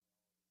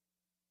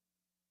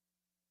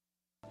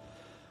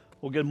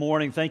Well, good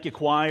morning. Thank you,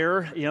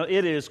 choir. You know,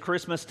 it is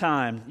Christmas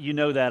time. You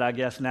know that, I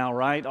guess, now,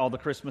 right? All the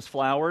Christmas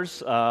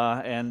flowers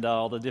and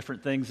all the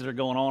different things that are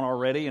going on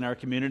already in our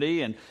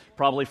community. And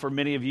probably for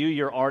many of you,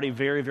 you're already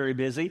very, very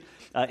busy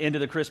into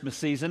the Christmas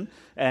season.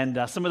 And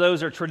some of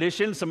those are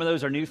traditions. Some of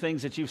those are new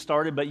things that you've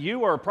started. But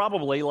you are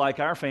probably, like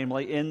our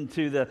family,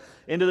 into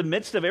the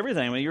midst of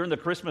everything. I mean, you're in the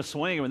Christmas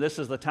swing. I mean, this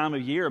is the time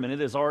of year. I mean, it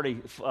has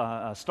already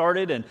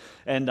started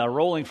and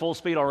rolling full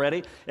speed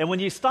already. And when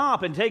you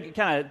stop and take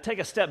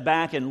a step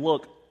back and look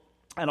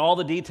and all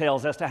the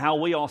details as to how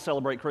we all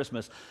celebrate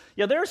Christmas.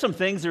 Yeah, there are some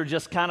things that are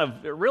just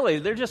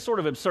they're just sort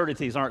of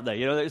absurdities, aren't they?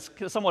 You know, it's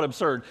somewhat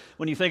absurd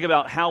when you think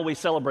about how we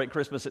celebrate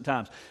Christmas at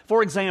times.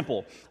 For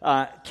example,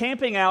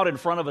 camping out in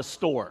front of a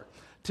store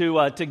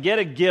to get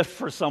a gift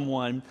for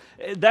someone,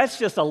 that's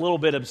just a little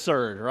bit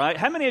absurd, right?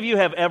 How many of you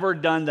have ever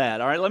done that?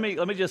 All right, let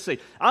me just see.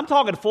 I'm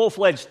talking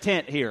full-fledged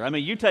tent here. I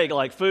mean, you take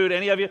like food,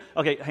 any of you?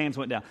 Okay, hands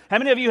went down. How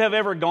many of you have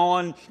ever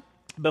gone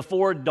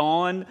before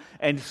dawn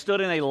and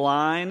stood in a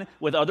line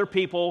with other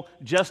people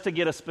just to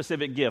get a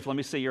specific gift? Let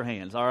me see your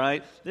hands, all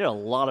right? There are a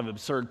lot of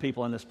absurd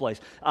people in this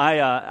place. I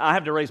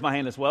have to raise my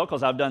hand as well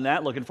because I've done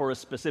that, looking for a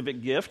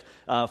specific gift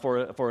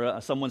for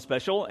someone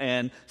special,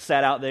 and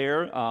sat out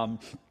there,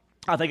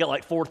 I think at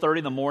like 4:30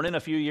 in the morning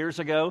a few years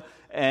ago,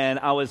 and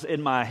I was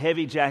in my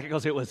heavy jacket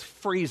because it was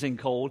freezing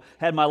cold,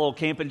 had my little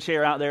camping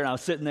chair out there, and I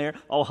was sitting there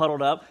all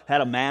huddled up,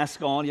 had a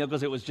mask on,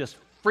 because it was just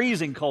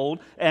freezing cold,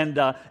 and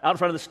out in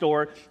front of the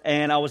store,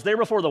 and I was there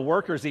before the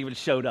workers even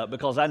showed up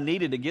because I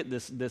needed to get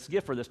this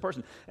gift for this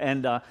person,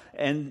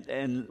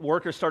 and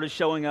workers started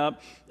showing up,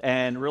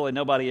 and really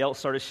nobody else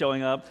started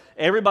showing up.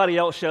 Everybody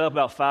else showed up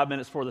about 5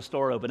 minutes before the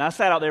store opened. I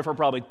sat out there for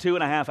probably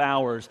 2.5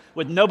 hours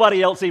with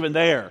nobody else even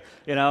there.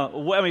 You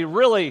know, I mean,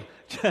 really,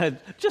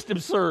 just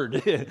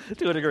absurd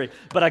to a degree.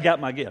 But I got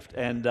my gift,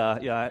 and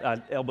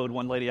I elbowed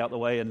one lady out the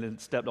way and then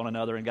stepped on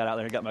another and got out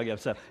there and got my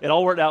gift. So it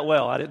all worked out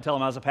well. I didn't tell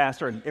them I was a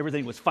pastor, and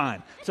everything was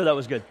fine. So that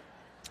was good.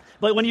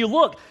 But when you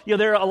look,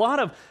 there are a lot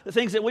of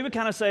things that we would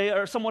kind of say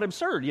are somewhat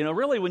absurd,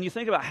 really, when you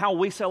think about how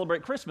we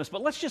celebrate Christmas.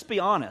 But let's just be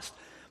honest.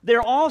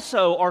 There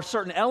also are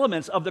certain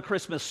elements of the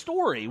Christmas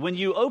story. When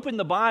you open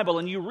the Bible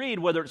and you read,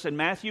 whether it's in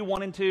Matthew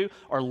 1 and 2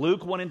 or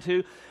Luke 1 and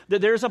 2, that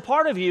there's a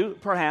part of you,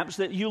 perhaps,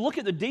 that you look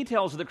at the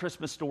details of the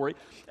Christmas story,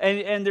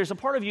 and there's a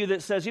part of you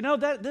that says,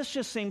 that this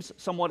just seems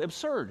somewhat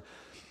absurd.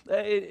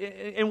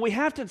 And we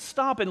have to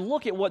stop and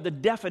look at what the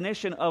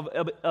definition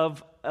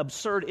of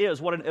absurd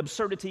is, what an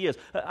absurdity is.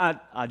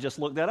 I just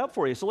looked that up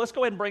for you. So let's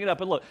go ahead and bring it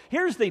up and look.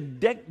 Here's the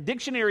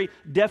dictionary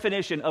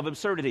definition of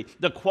absurdity: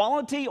 the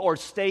quality or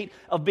state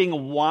of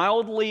being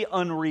wildly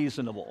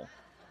unreasonable.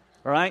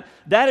 All right?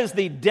 That is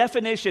the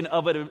definition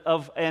of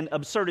an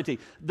absurdity.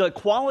 The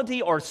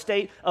quality or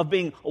state of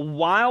being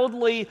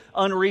wildly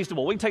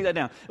unreasonable. We can take that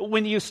down.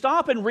 When you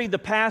stop and read the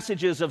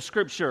passages of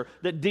Scripture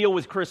that deal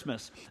with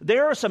Christmas,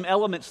 there are some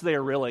elements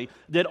there, really,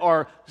 that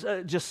are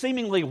just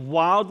seemingly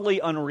wildly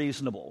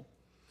unreasonable.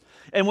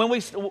 And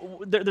when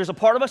there's a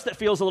part of us that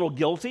feels a little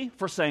guilty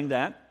for saying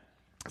that.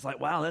 It's like,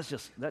 wow,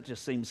 that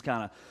just seems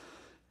kind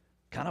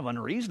of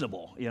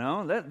unreasonable.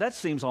 That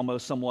seems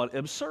almost somewhat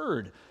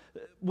absurd.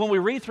 When we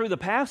read through the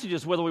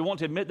passages, whether we want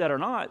to admit that or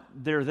not,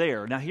 they're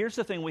there. Now, here's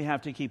the thing we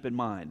have to keep in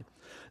mind: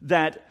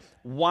 that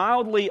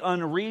wildly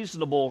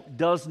unreasonable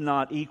does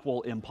not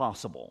equal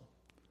impossible.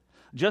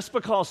 Just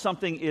because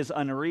something is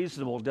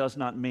unreasonable does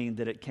not mean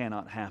that it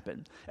cannot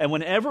happen. And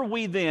whenever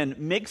we then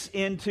mix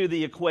into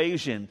the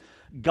equation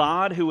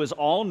God, who is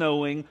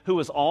all-knowing, who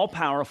is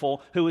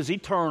all-powerful, who is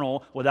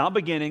eternal, without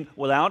beginning,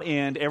 without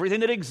end,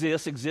 everything that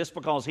exists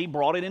because He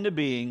brought it into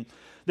being,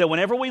 that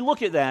whenever we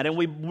look at that and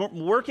we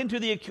work into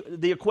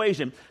the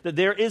equation that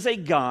there is a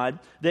God,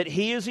 that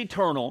He is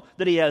eternal,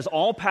 that He has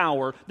all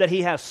power, that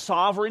He has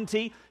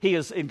sovereignty, He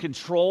is in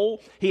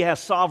control, He has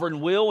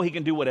sovereign will, He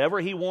can do whatever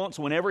He wants,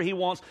 whenever He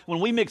wants. When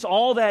we mix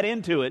all that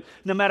into it,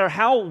 no matter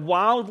how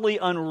wildly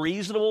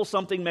unreasonable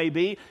something may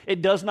be,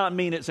 it does not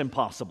mean it's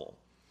impossible.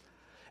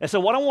 And so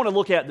what I want to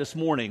look at this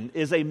morning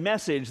is a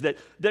message that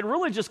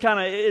really just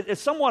it's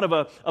somewhat of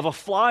a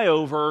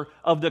flyover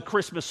of the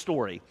Christmas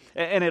story.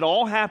 And it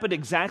all happened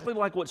exactly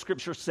like what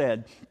Scripture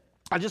said.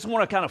 I just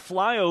want to kind of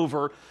fly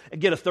over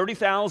and get a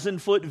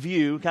 30,000-foot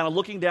view, kind of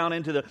looking down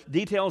into the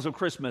details of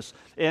Christmas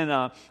in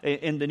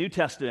the New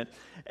Testament,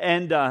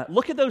 and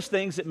look at those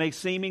things that may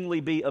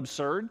seemingly be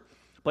absurd,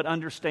 but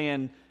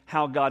understand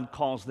how God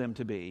calls them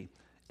to be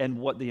and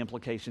what the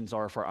implications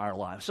are for our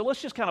lives. So let's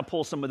just kind of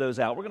pull some of those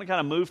out. We're going to kind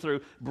of move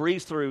through,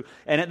 breeze through,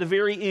 and at the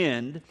very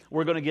end,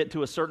 we're going to get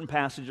to a certain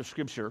passage of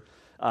Scripture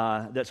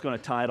that's going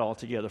to tie it all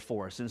together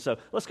for us. And so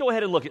let's go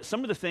ahead and look at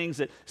some of the things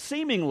that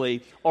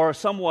seemingly are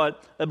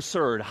somewhat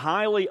absurd,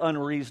 highly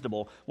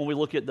unreasonable when we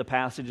look at the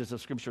passages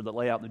of Scripture that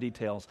lay out the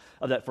details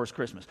of that first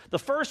Christmas. The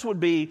first would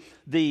be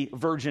the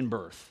virgin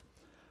birth.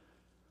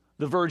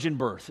 The virgin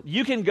birth.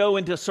 You can go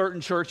into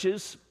certain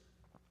churches,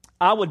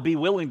 I would be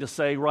willing to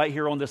say right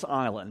here on this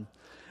island,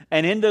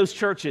 and in those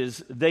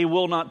churches, they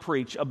will not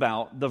preach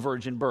about the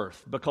virgin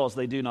birth because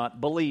they do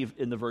not believe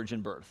in the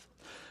virgin birth.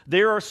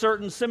 There are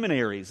certain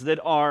seminaries that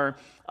are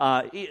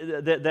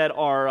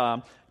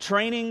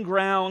training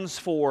grounds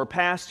for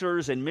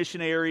pastors and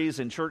missionaries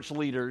and church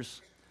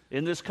leaders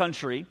in this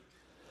country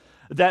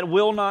that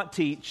will not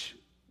teach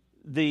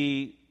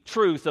the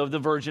truth of the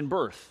virgin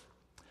birth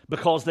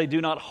because they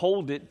do not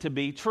hold it to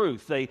be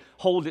truth. They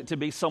hold it to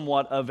be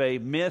somewhat of a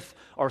myth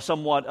or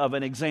somewhat of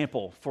an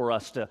example for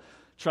us to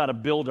try to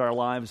build our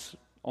lives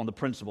on the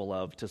principle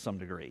of to some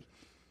degree.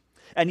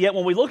 And yet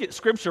when we look at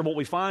Scripture, what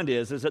we find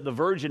is that the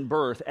virgin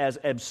birth, as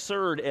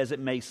absurd as it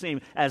may seem,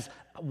 as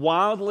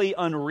wildly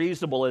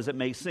unreasonable as it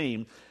may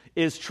seem,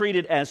 is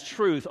treated as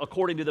truth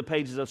according to the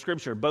pages of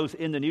Scripture, both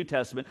in the New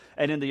Testament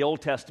and in the Old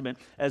Testament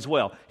as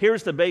well.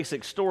 Here's the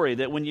basic story,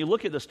 that when you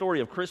look at the story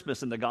of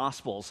Christmas in the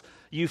Gospels,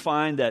 you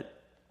find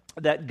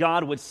that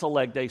God would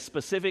select a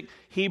specific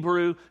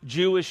Hebrew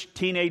Jewish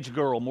teenage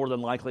girl, more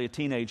than likely a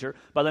teenager,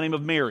 by the name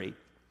of Mary.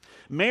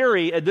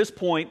 Mary, at this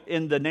point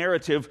in the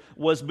narrative,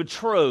 was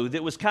betrothed.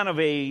 It was kind of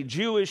a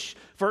Jewish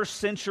first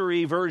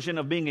century version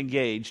of being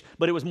engaged,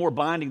 but it was more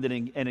binding than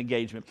an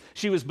engagement.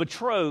 She was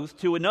betrothed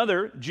to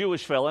another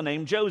Jewish fellow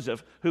named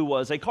Joseph, who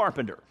was a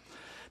carpenter.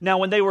 Now,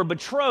 when they were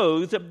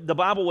betrothed, the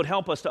Bible would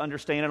help us to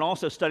understand, and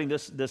also studying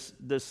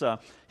this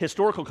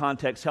historical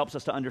context helps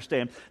us to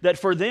understand, that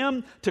for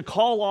them to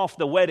call off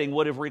the wedding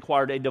would have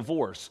required a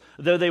divorce.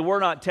 Though they were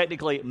not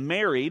technically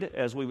married,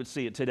 as we would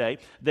see it today,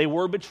 they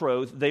were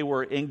betrothed, they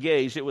were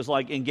engaged. It was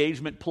like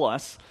engagement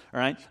plus, all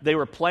right? They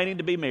were planning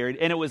to be married,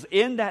 and it was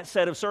in that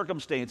set of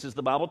circumstances,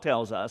 the Bible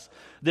tells us,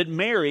 that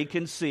Mary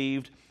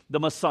conceived the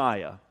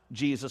Messiah,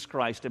 Jesus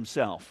Christ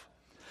himself.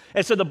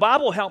 And so the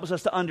Bible helps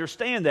us to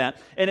understand that,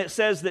 and it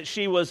says that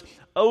she was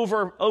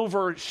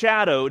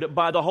overshadowed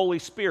by the Holy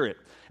Spirit.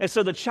 And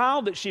so the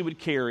child that she would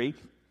carry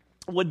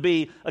would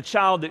be a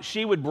child that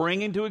she would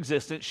bring into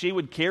existence. She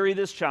would carry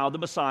this child, the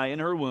Messiah, in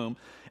her womb.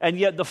 And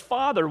yet the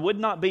father would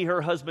not be her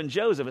husband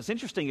Joseph. It's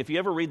interesting, if you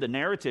ever read the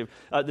narrative,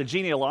 the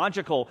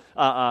genealogical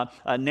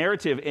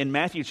narrative in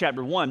Matthew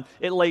chapter 1,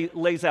 it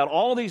lays out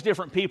all these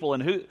different people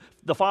and who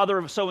the father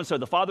of so-and-so,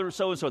 the father of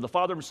so-and-so, the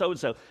father of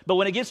so-and-so. But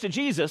when it gets to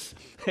Jesus,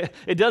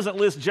 it doesn't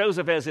list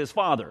Joseph as his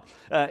father.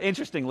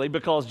 Interestingly,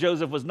 because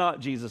Joseph was not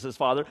Jesus'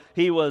 father.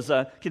 He was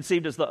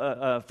conceived as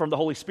from the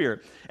Holy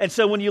Spirit. And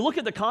so when you look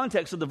at the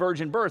context of the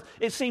virgin birth,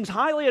 it seems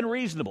highly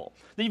unreasonable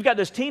that you've got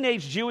this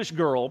teenage Jewish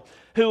girl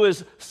who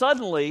is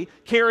suddenly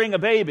carrying a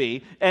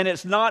baby, and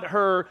it's not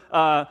her,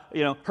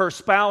 her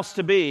spouse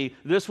to be.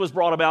 This was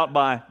brought about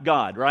by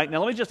God, right? Now,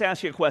 let me just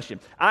ask you a question.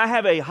 I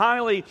have a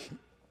highly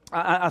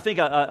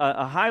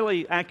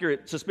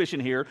accurate suspicion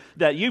here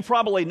that you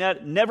probably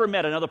never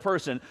met another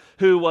person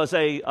who was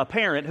a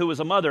parent, who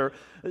was a mother,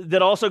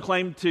 that also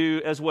claimed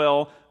to as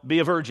well be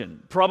a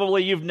virgin.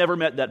 Probably you've never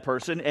met that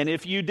person, and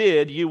if you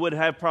did, you would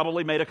have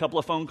probably made a couple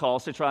of phone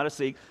calls to try to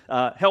seek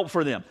help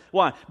for them.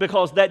 Why?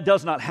 Because that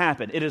does not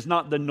happen. It is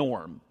not the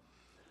norm.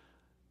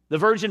 The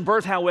virgin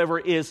birth, however,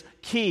 is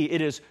key.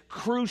 It is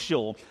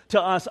crucial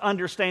to us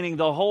understanding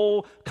the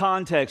whole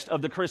context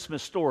of the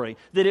Christmas story,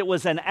 that it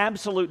was an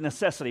absolute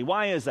necessity.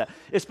 Why is that?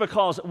 It's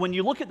because when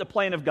you look at the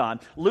plan of God,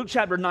 Luke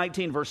chapter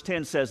 19, verse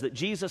 10 says that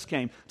Jesus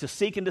came to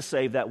seek and to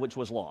save that which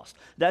was lost.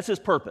 That's his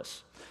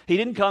purpose. He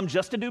didn't come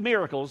just to do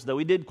miracles, though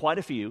he did quite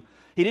a few.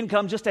 He didn't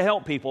come just to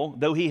help people,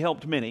 though he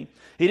helped many.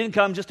 He didn't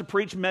come just to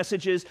preach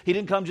messages. He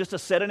didn't come just to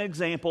set an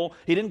example.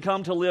 He didn't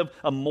come to live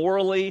a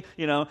morally,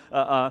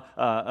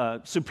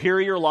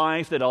 superior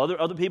life that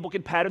other people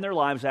could pattern their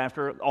lives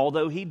after,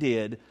 although he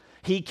did.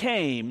 He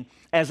came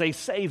as a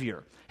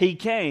Savior. He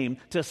came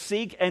to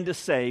seek and to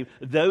save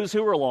those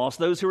who were lost,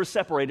 those who were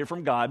separated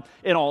from God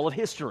in all of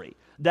history.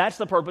 That's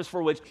the purpose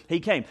for which he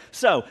came.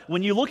 So,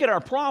 when you look at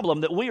our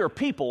problem, that we are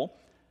people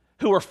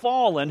who are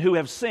fallen, who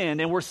have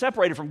sinned, and we're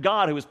separated from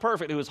God, who is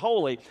perfect, who is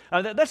holy,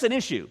 that's an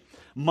issue.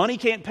 Money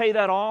can't pay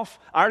that off.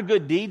 Our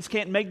good deeds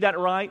can't make that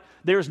right.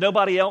 There's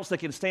nobody else that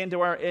can stand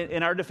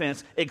in our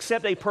defense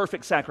except a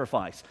perfect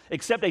sacrifice,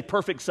 except a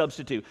perfect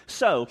substitute.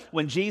 So,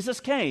 when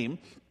Jesus came,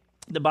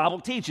 the Bible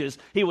teaches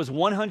he was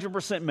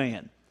 100%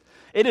 man.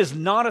 It is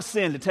not a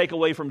sin to take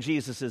away from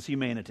Jesus'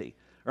 humanity.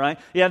 Right?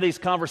 You have these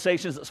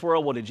conversations that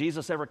swirl. Well, did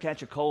Jesus ever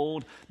catch a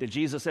cold? Did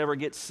Jesus ever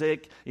get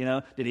sick?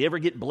 Did he ever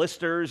get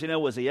blisters?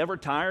 Was he ever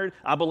tired?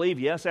 I believe,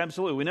 yes,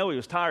 absolutely. We know he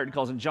was tired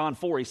because in John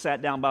 4, he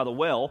sat down by the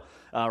well,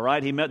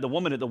 right? He met the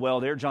woman at the well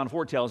there. John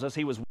 4 tells us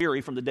he was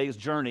weary from the day's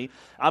journey.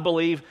 I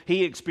believe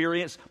he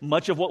experienced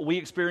much of what we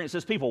experience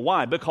as people.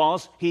 Why?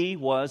 Because he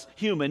was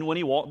human when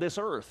he walked this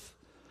earth.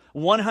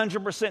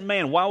 100%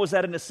 man. Why was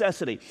that a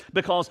necessity?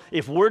 Because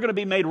if we're going to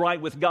be made right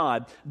with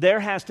God,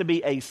 there has to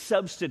be a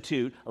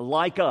substitute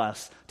like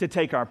us to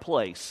take our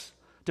place,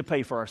 to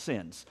pay for our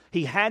sins.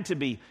 He had to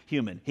be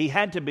human. He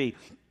had to be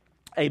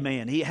a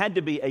man. He had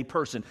to be a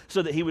person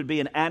so that he would be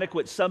an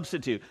adequate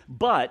substitute.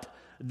 But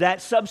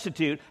that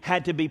substitute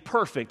had to be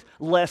perfect,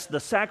 lest the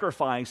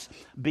sacrifice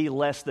be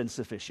less than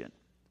sufficient.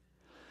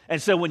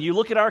 And so when you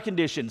look at our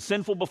condition,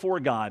 sinful before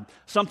God,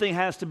 something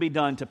has to be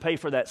done to pay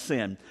for that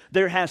sin.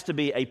 There has to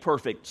be a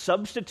perfect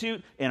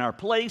substitute in our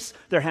place.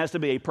 There has to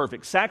be a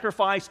perfect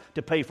sacrifice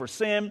to pay for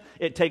sin.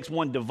 It takes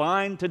one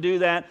divine to do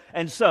that.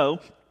 And so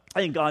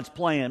in God's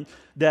plan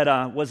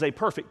that was a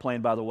perfect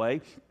plan, by the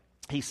way.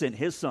 He sent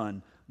his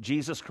Son,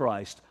 Jesus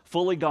Christ,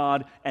 fully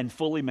God and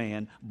fully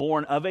man,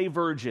 born of a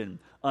virgin,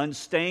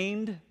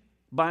 unstained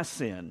by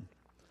sin,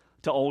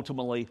 to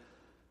ultimately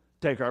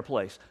take our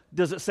place.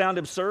 Does it sound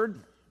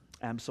absurd?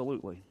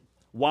 Absolutely.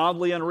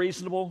 Wildly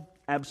unreasonable?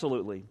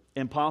 Absolutely.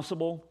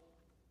 Impossible?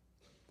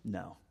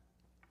 No.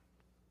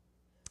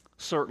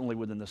 Certainly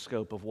within the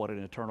scope of what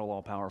an eternal,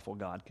 all-powerful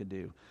God could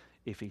do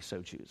if he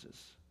so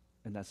chooses.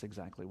 And that's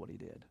exactly what he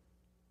did.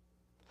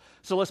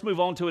 So let's move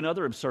on to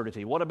another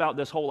absurdity. What about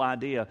this whole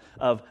idea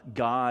of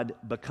God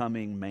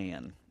becoming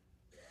man?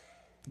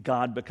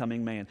 God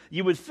becoming man.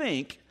 You would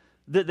think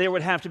that there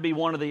would have to be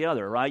one or the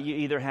other, right? You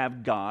either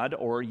have God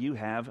or you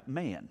have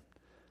man,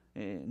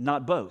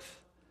 not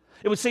both.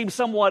 It would seem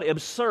somewhat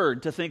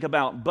absurd to think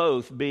about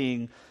both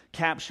being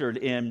captured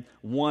in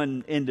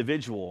one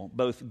individual,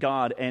 both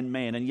God and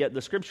man. And yet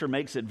the Scripture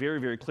makes it very,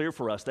 very clear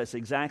for us that's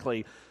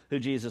exactly who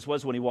Jesus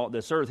was when he walked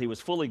this earth. He was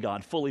fully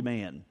God, fully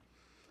man.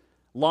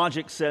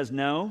 Logic says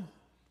no.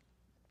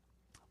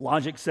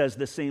 Logic says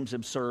this seems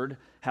absurd.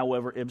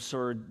 However,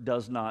 absurd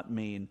does not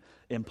mean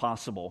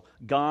impossible.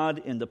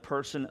 God in the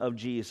person of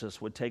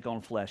Jesus would take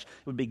on flesh.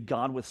 It would be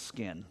God with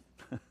skin.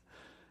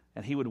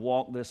 And he would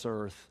walk this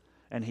earth,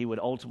 and he would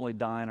ultimately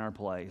die in our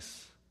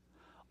place,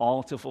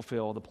 all to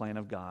fulfill the plan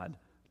of God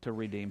to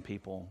redeem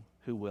people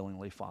who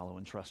willingly follow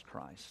and trust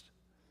Christ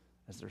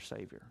as their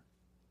Savior.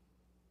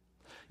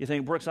 You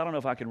think, Brooks, I don't know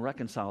if I can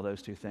reconcile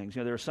those two things.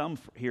 You know, there are some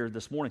here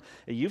this morning,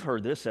 and you've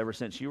heard this ever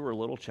since you were a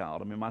little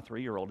child. I mean, my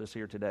 3-year-old is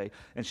here today,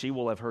 and she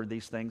will have heard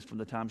these things from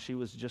the time she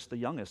was just the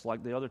youngest,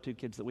 like the other 2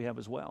 kids that we have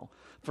as well.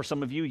 For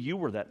some of you, you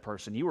were that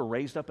person. You were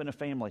raised up in a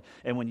family,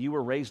 and when you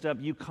were raised up,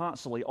 you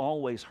constantly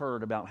always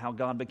heard about how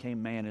God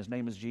became man. His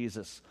name is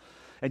Jesus.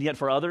 And yet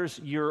for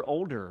others, you're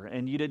older,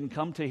 and you didn't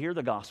come to hear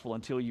the gospel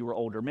until you were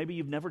older. Maybe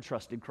you've never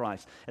trusted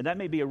Christ, and that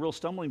may be a real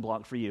stumbling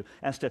block for you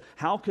as to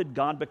how could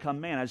God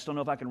become man. I just don't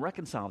know if I can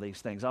reconcile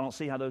these things. I don't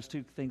see how those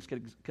two things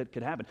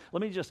could happen.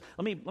 Let me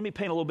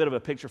paint a little bit of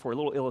a picture for you, a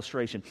little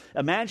illustration.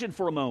 Imagine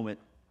for a moment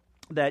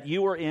that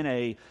you were in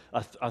a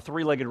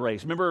 3-legged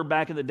race. Remember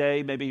back in the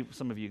day, maybe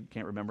some of you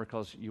can't remember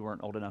because you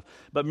weren't old enough,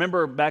 but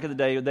remember back in the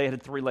day, they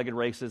had 3-legged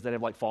races. They'd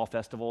have like fall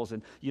festivals,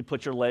 and you'd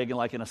put your leg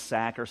in a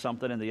sack or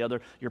something, and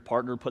your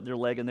partner would put their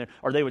leg in there,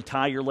 or they would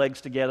tie your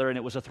legs together, and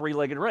it was a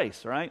 3-legged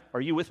race, right?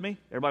 Are you with me?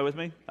 Everybody with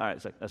me? All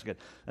right, so that's good.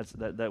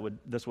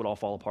 This would all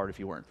fall apart if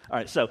you weren't. All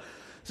right, so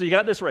you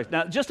got this race.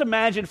 Now, just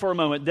imagine for a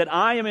moment that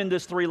I am in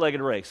this 3-legged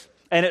race,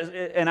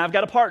 and I've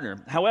got a partner.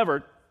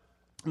 However,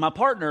 my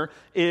partner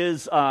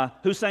is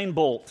Usain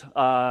Bolt,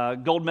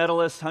 gold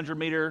medalist,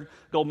 100-meter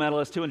gold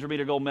medalist,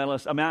 200-meter gold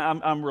medalist. I mean,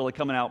 I'm really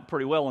coming out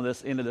pretty well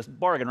into this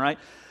bargain, right?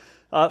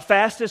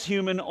 Fastest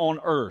human on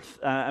earth.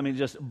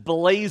 Just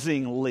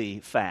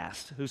blazingly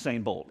fast,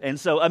 Usain Bolt. And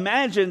so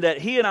imagine that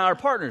he and I are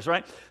partners,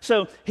 right?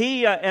 So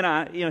he and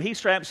I, he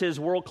straps his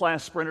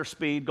world-class sprinter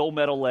speed gold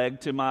medal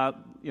leg to my,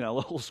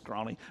 little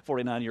scrawny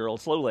 49-year-old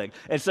slow leg.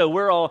 And so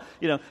we're all,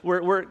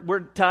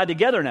 we're tied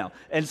together now.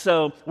 And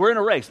so we're in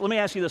a race. Let me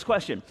ask you this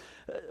question.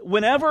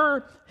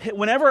 Whenever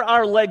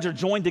our legs are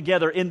joined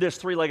together in this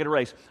 3-legged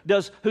race,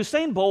 does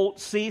Usain Bolt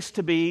cease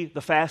to be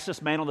the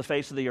fastest man on the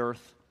face of the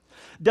earth?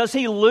 Does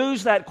he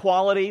lose that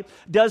quality?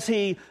 Does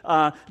he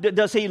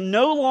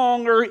no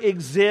longer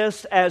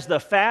exist as the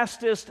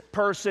fastest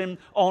person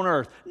on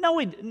earth? No,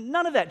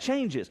 none of that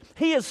changes.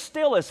 He is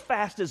still as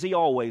fast as he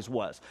always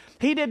was.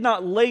 He did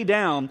not lay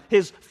down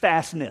his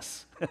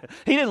fastness.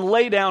 He didn't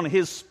lay down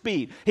his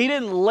speed. He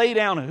didn't lay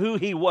down who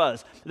he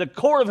was. The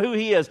core of who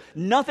he is,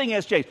 nothing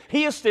has changed.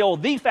 He is still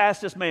the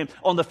fastest man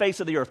on the face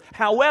of the earth.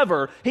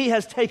 However, he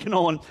has taken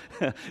on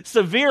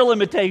severe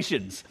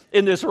limitations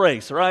in this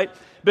race, right?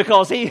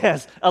 Because he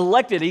has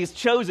elected, he's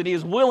chosen, he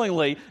has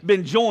willingly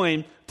been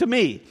joined to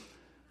me.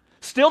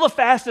 Still the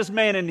fastest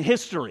man in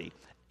history,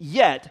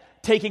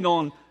 yet taking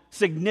on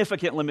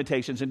significant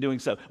limitations in doing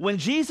so. When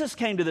Jesus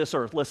came to this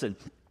earth, listen,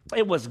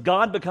 it was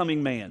God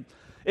becoming man.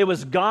 It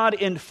was God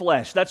in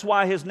flesh. That's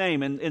why his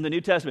name in the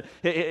New Testament,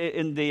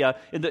 in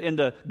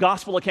the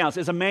gospel accounts,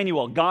 is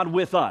Emmanuel, God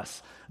with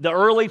us. The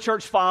early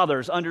church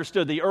fathers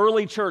understood. The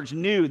early church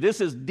knew this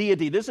is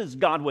deity. This is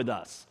God with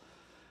us.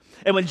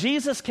 And when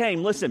Jesus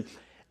came, listen,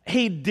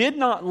 he did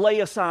not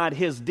lay aside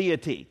his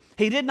deity.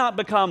 He did not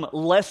become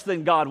less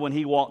than God when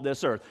he walked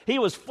this earth. He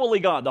was fully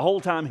God the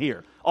whole time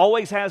here.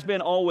 Always has been,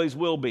 always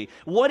will be.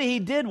 What he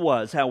did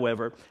was,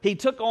 however, he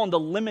took on the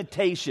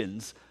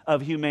limitations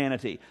of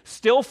humanity.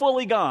 Still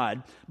fully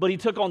God, but he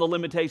took on the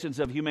limitations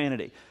of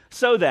humanity.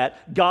 So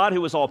that God,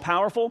 who is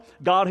all-powerful,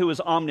 God who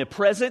is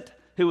omnipresent,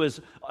 who is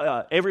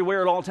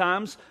everywhere at all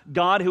times,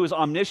 God who is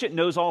omniscient,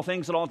 knows all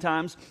things at all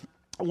times,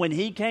 when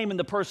he came in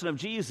the person of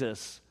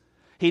Jesus,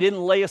 he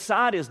didn't lay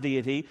aside his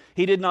deity.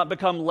 He did not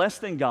become less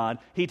than God.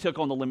 He took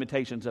on the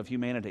limitations of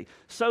humanity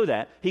so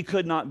that he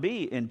could not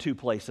be in 2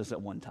 places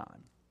at one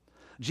time.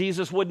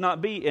 Jesus would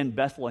not be in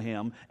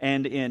Bethlehem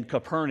and in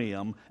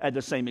Capernaum at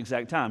the same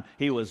exact time.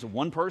 He was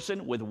one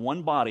person with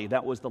one body.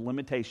 That was the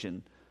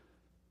limitation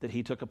that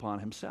he took upon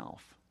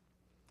himself.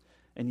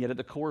 And yet at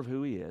the core of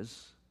who he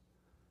is,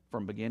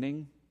 From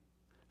beginning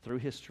through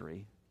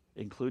history,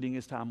 including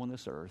his time on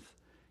this earth,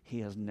 he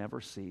has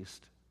never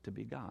ceased to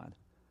be God.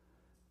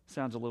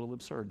 Sounds a little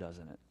absurd,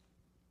 doesn't it?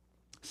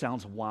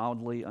 Sounds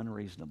wildly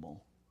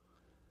unreasonable.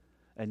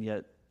 And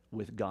yet,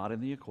 with God in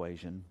the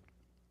equation,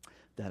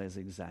 that is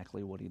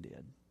exactly what he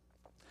did.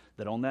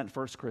 That on that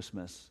first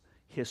Christmas,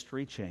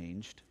 history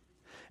changed,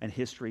 and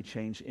history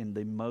changed in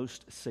the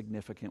most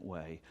significant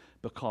way,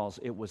 because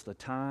it was the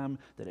time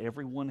that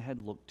everyone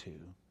had looked to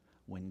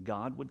when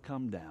God would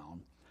come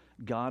down,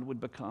 God would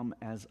become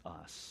as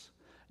us.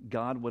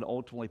 God would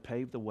ultimately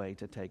pave the way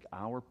to take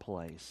our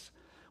place,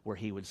 where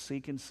he would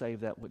seek and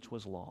save that which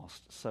was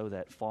lost, so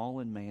that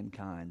fallen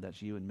mankind,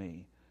 that's you and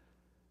me,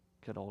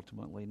 could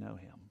ultimately know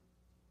him.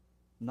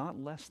 Not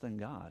less than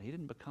God. He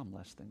didn't become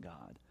less than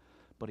God,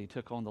 but he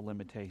took on the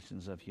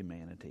limitations of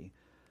humanity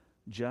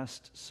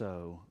just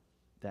so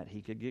that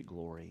he could get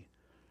glory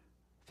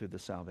through the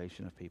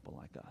salvation of people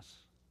like us.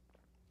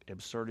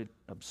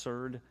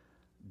 Absurd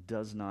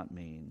does not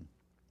mean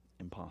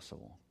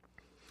impossible.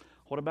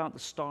 What about the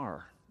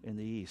star in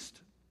the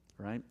east,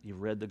 right?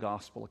 You've read the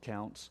gospel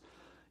accounts.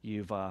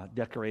 You've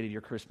decorated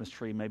your Christmas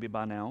tree maybe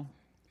by now,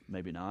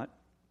 maybe not.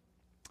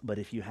 But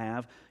if you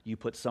have, you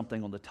put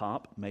something on the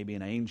top, maybe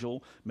an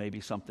angel, maybe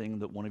something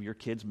that one of your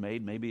kids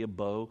made, maybe a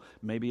bow,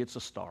 maybe it's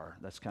a star.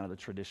 That's kind of the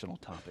traditional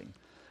topping.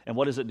 And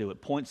what does it do?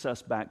 It points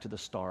us back to the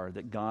star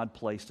that God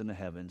placed in the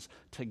heavens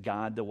to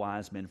guide the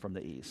wise men from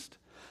the east.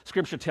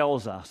 Scripture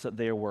tells us that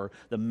there were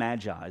the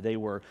Magi. They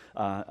were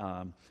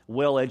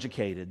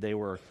well-educated. They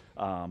were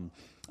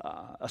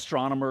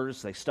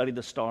astronomers. They studied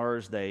the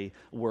stars. They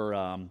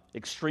were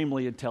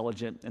extremely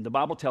intelligent. And the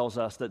Bible tells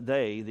us that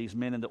these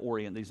men in the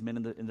Orient, these men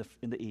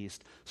in the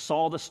East,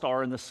 saw the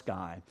star in the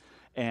sky.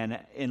 And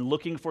in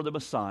looking for the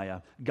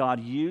Messiah, God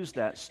used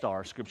that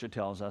star, Scripture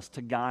tells us,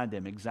 to guide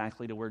them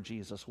exactly to where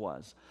Jesus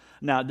was.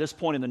 Now, at this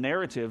point in the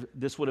narrative,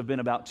 this would have been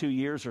about 2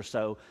 years or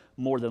so,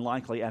 more than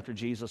likely, after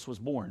Jesus was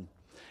born.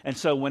 And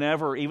so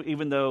whenever,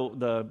 even though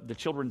the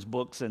children's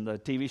books and the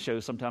TV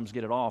shows sometimes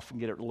get it off and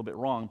get it a little bit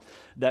wrong,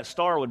 that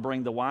star would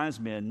bring the wise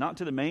men, not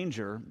to the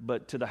manger,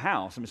 but to the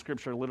house. I mean,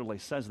 Scripture literally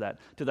says that,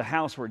 to the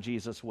house where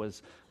Jesus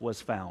was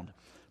found,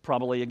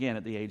 probably again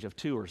at the age of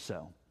 2 or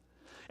so.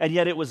 And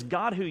yet it was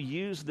God who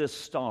used this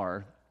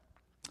star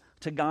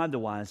to guide the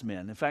wise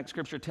men. In fact,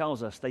 Scripture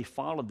tells us they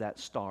followed that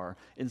star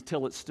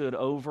until it stood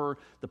over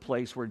the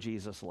place where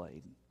Jesus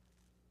laid.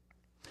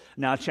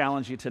 Now I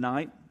challenge you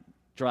tonight,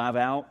 drive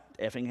out,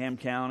 Effingham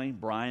County,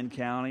 Bryan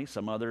County,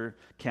 some other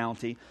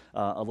county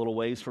a little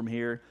ways from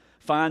here.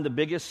 Find the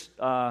biggest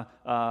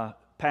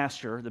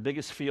pasture, the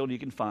biggest field you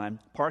can find.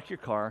 Park your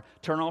car,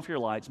 turn off your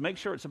lights. Make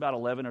sure it's about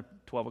 11 or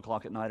 12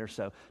 o'clock at night or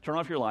so. Turn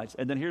off your lights,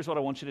 and then here's what I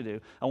want you to do.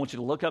 I want you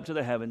to look up to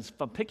the heavens,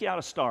 pick you out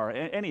a star,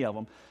 any of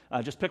them.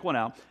 Just pick one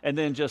out, and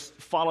then just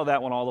follow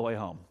that one all the way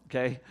home,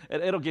 okay?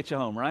 It'll get you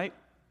home, right?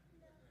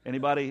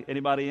 Anybody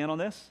in on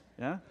this?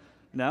 Yeah?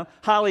 No?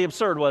 Highly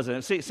absurd, wasn't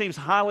it? It seems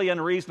highly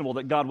unreasonable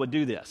that God would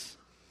do this.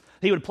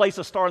 He would place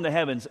a star in the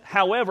heavens.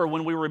 However,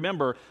 when we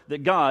remember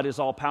that God is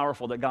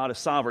all-powerful, that God is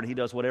sovereign, he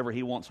does whatever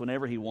he wants,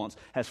 whenever he wants,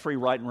 has free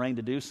right and reign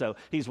to do so.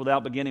 He's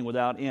without beginning,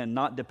 without end,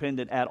 not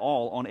dependent at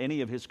all on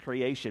any of his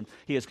creation.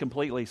 He is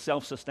completely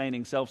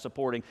self-sustaining,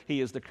 self-supporting. He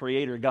is the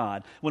creator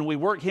God. When we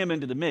work him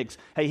into the mix,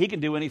 hey, he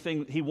can do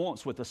anything he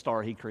wants with the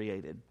star he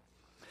created.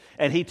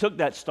 And he took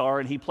that star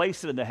and he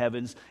placed it in the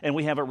heavens, and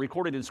we have it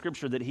recorded in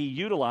Scripture that he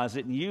utilized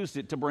it and used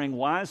it to bring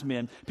wise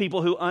men,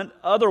 people who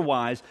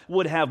otherwise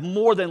would have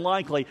more than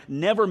likely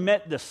never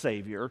met the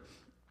Savior.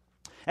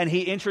 And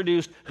he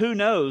introduced who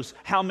knows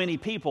how many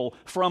people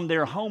from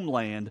their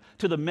homeland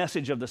to the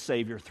message of the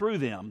Savior through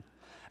them,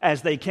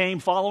 as they came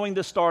following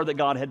the star that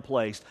God had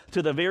placed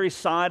to the very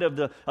side of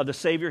the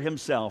Savior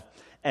himself,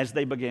 as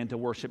they began to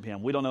worship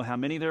him. We don't know how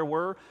many there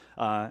were.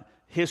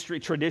 History,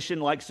 tradition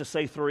likes to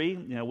say 3.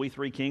 You know, we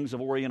 3 kings of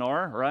Orient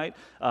are, right?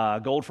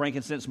 Gold,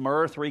 frankincense,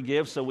 myrrh, 3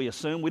 gifts, so we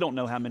assume. We don't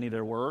know how many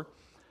there were.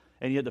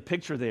 And yet the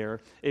picture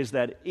there is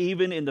that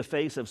even in the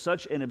face of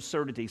such an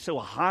absurdity, so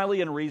highly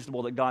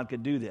unreasonable that God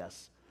could do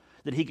this,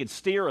 that he could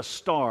steer a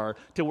star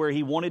to where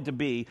he wanted to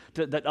be,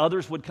 that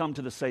others would come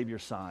to the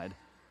Savior's side.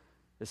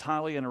 As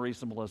highly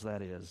unreasonable as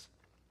that is,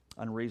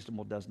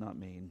 unreasonable does not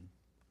mean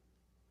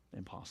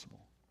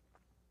impossible.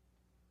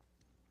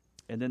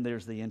 And then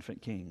there's the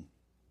infant king.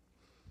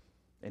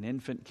 An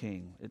infant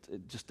king.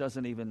 It just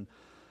doesn't even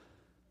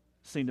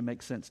seem to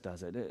make sense,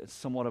 does it? It's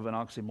somewhat of an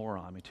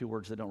oxymoron. I mean, 2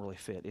 words that don't really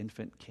fit.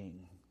 Infant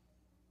king.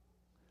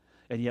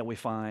 And yet we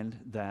find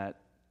that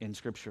in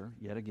Scripture,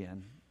 yet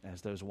again,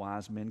 as those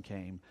wise men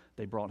came,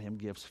 they brought him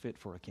gifts fit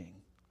for a king.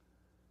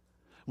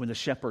 When the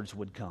shepherds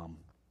would come,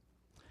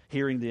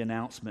 hearing the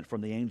announcement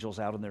from the angels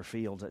out in their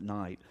fields at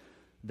night,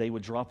 they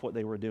would drop what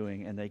they were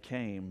doing and they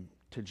came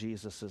to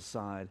Jesus'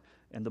 side.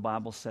 And the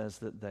Bible says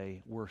that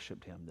they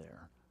worshiped him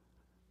there.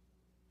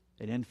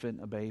 An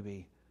infant, a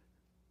baby,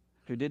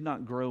 who did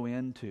not grow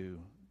into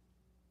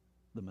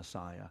the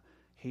Messiah.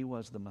 He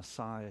was the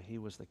Messiah. He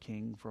was the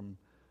king from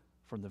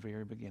the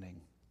very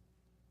beginning,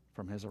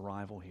 from his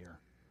arrival here,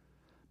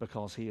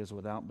 because he is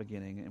without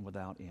beginning and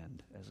without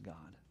end as God.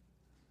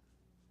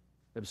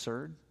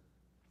 Absurd?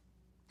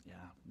 Yeah,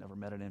 never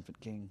met an infant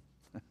king.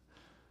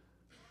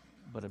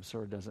 But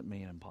absurd doesn't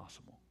mean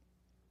impossible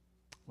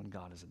when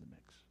God is in the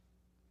mix.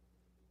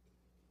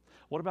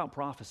 What about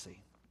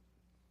prophecy?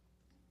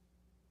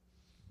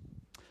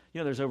 You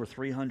know, there's over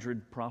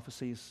 300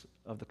 prophecies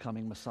of the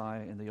coming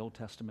Messiah in the Old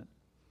Testament.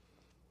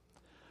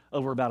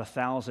 Over about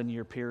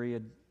 1,000-year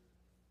period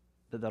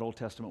that Old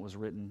Testament was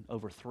written,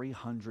 over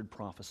 300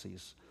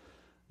 prophecies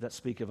that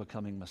speak of a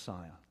coming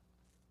Messiah.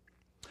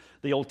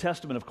 The Old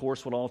Testament, of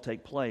course, would all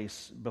take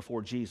place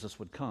before Jesus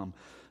would come.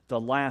 The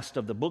last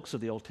of the books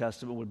of the Old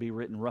Testament would be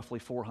written roughly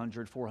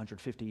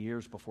 450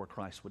 years before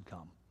Christ would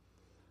come.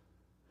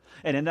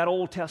 And in that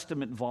Old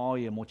Testament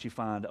volume, what you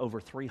find, over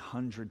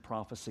 300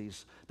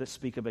 prophecies that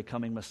speak of a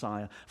coming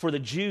Messiah. For the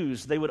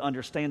Jews, they would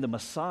understand the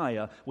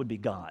Messiah would be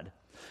God.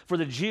 For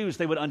the Jews,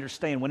 they would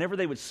understand whenever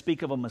they would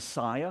speak of a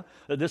Messiah,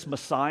 that this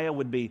Messiah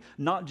would be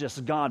not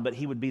just God, but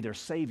he would be their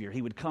Savior.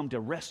 He would come to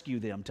rescue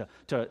them,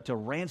 to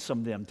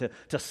ransom them,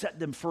 to set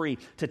them free,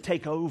 to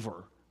take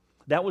over.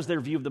 That was their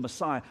view of the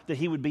Messiah, that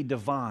he would be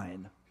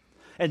divine.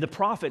 And the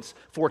prophets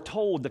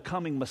foretold the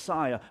coming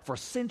Messiah for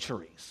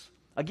centuries.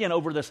 Again,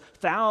 over this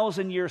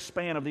 1,000-year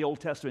span of the Old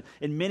Testament,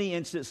 in many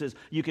instances,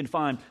 you can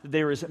find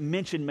there is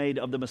mention made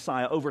of the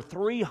Messiah, over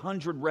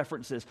 300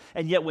 references.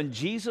 And yet when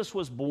Jesus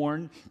was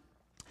born,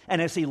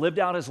 and as he lived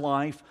out his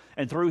life,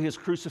 and through his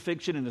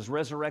crucifixion and his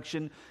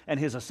resurrection and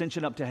his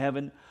ascension up to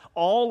heaven,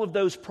 all of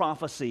those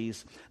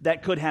prophecies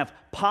that could have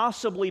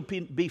possibly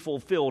be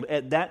fulfilled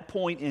at that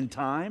point in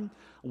time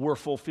were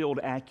fulfilled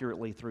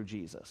accurately through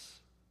Jesus.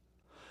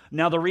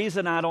 Now, the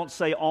reason I don't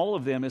say all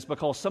of them is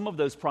because some of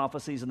those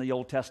prophecies in the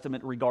Old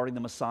Testament regarding the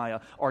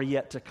Messiah are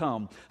yet to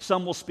come.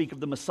 Some will speak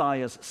of the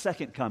Messiah's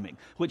second coming,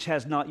 which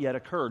has not yet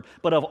occurred.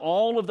 But of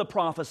all of the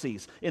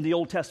prophecies in the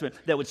Old Testament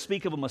that would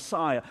speak of a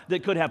Messiah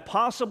that could have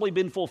possibly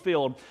been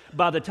fulfilled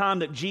by the time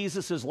that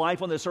Jesus'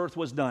 life on this earth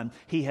was done,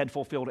 he had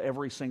fulfilled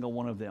every single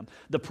one of them.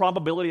 The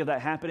probability of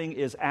that happening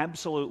is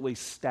absolutely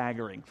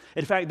staggering.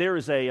 In fact, there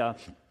was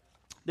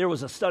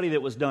a study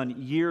that was done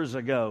years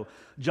ago.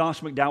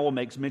 Josh McDowell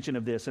makes mention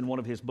of this in one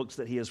of his books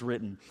that he has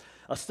written.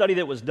 A study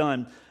that was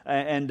done,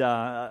 and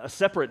a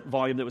separate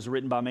volume that was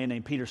written by a man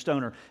named Peter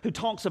Stoner, who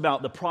talks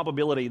about the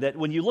probability that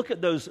when you look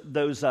at those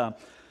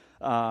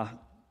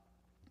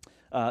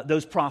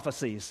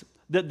prophecies,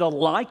 that the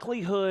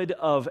likelihood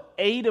of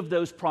 8 of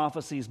those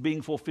prophecies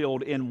being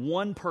fulfilled in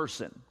one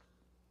person,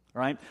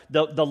 right?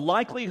 The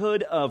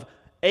likelihood of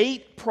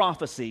 8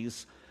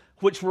 prophecies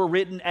which were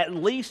written at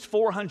least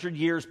 400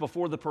 years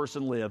before the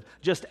person lived,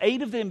 just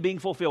 8 of them being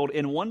fulfilled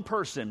in one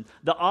person,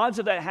 the odds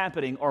of that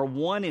happening are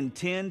 1 in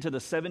 10 to the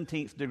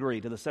 17th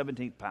degree, to the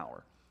 17th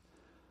power.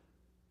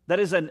 That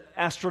is an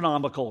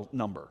astronomical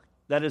number.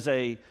 That is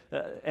an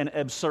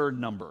absurd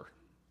number.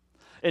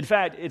 In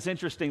fact, it's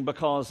interesting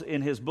because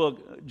in his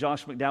book,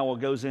 Josh McDowell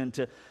goes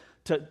into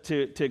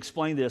to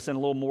explain this in a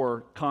little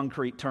more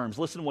concrete terms.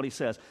 Listen to what he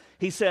says.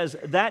 He says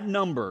that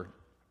number,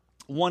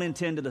 1 in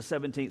 10 to the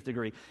 17th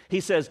degree.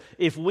 He says,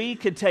 if we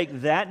could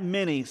take that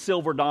many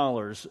silver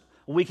dollars,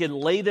 we could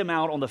lay them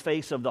out on the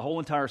face of the whole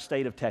entire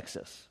state of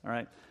Texas. All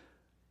right?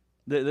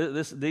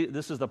 This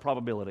is the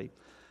probability.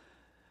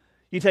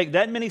 You take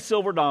that many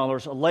silver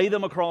dollars, lay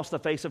them across the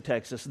face of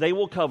Texas, they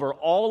will cover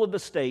all of the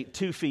state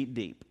 2 feet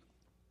deep.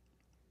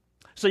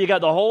 So you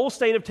got the whole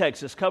state of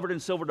Texas covered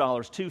in silver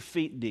dollars 2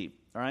 feet deep.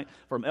 All right?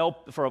 From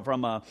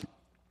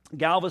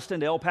Galveston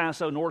to El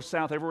Paso, north,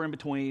 south, everywhere in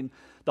between.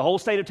 The whole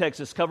state of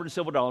Texas covered in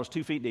silver dollars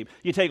 2 feet deep.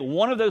 You take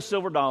one of those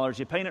silver dollars,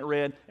 you paint it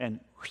red, and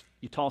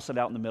you toss it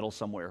out in the middle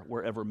somewhere,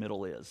 wherever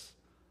middle is.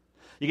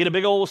 You get a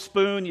big old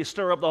spoon, you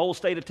stir up the whole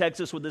state of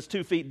Texas with this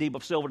 2 feet deep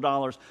of silver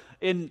dollars.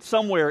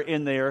 Somewhere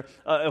in there,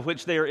 of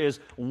which there is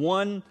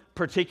one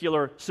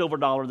particular silver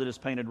dollar that is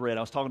painted red.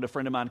 I was talking to a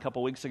friend of mine a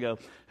couple weeks ago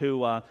who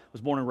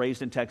was born and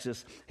raised in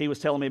Texas. He was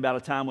telling me about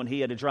a time when he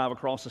had to drive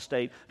across the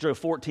state, drove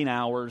 14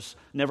 hours,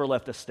 never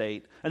left the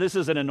state. And this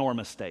is an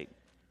enormous state.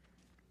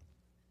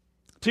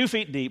 2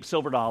 feet deep,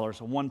 silver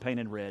dollars, one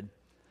painted red.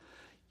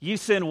 You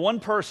send one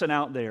person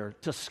out there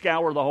to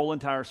scour the whole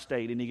entire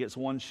state, and he gets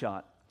one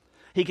shot.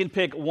 He can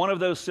pick one of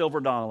those silver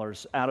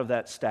dollars out of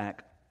that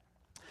stack.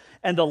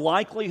 And the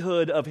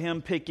likelihood of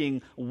him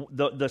picking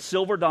the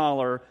silver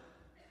dollar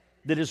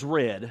that is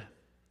red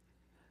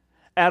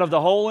out of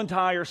the whole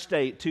entire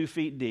state, 2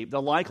 feet deep,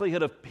 the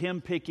likelihood of him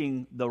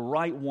picking the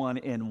right one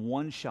in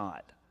one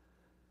shot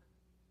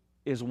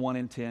is 1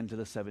 in 10 to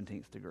the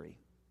 17th degree.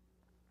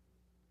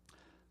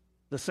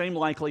 The same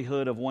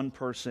likelihood of one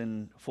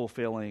person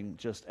fulfilling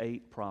just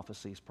 8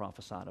 prophecies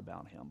prophesied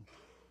about him.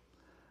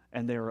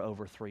 And there are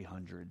over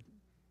 300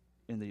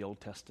 in the Old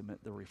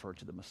Testament that refer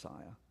to the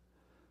Messiah.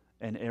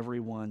 And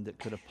every one that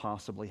could have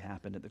possibly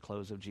happened at the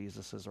close of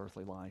Jesus'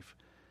 earthly life,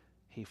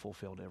 he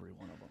fulfilled every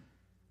one of them.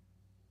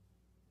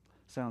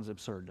 Sounds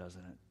absurd,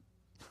 doesn't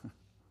it?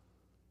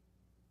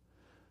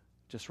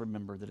 Just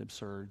remember that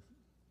absurd,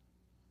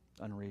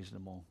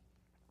 unreasonable,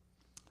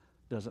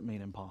 doesn't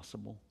mean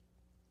impossible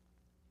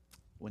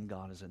when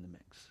God is in the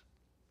mix.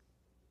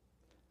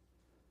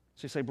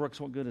 So you say, Brooks,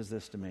 what good is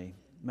this to me?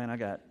 Man, I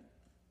got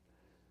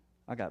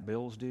I got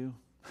bills due.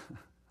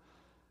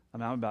 I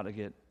mean, I'm about to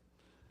get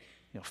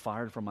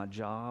fired from my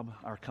job.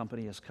 Our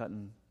company is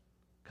cutting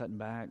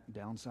back,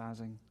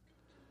 downsizing.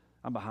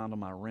 I'm behind on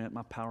my rent.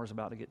 My power's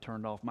about to get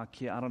turned off. My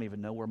kid, I don't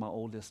even know where my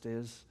oldest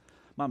is.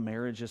 My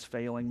marriage is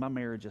failing. My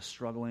marriage is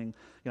struggling.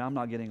 I'm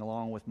not getting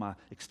along with my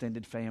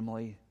extended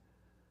family.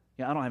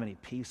 I don't have any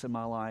peace in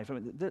my life. I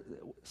mean,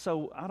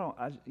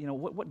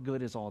 what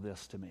good is all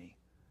this to me?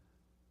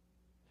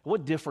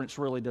 What difference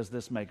really does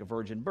this make? A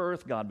virgin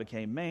birth, God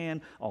became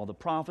man, all the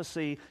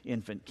prophecy,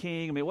 infant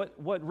king. I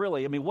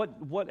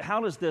mean,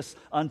 how does this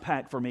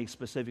unpack for me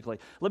specifically?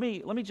 Let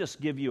me just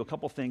give you a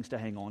couple things to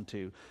hang on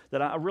to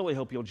that I really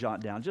hope you'll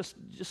jot down. Just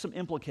some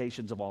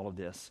implications of all of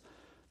this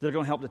that are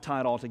going to help to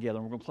tie it all together.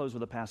 And we're going to close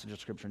with a passage of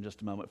Scripture in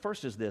just a moment.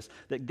 First is this,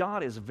 that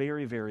God is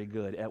very, very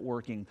good at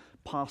working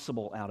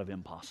possible out of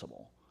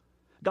impossible.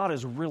 God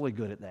is really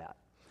good at that.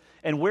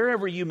 And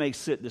wherever you may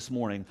sit this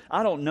morning,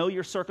 I don't know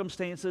your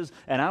circumstances,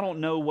 and I don't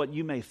know what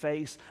you may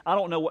face. I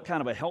don't know what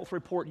kind of a health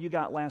report you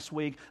got last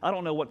week. I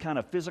don't know what kind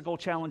of physical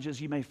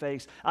challenges you may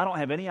face. I don't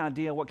have any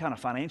idea what kind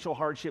of financial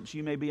hardships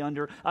you may be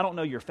under. I don't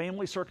know your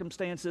family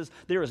circumstances.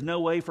 There is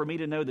no way for me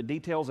to know the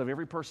details of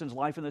every person's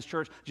life in this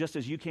church, just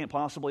as you can't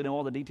possibly know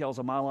all the details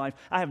of my life.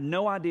 I have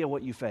no idea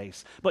what you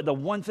face. But the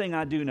one thing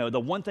I do know,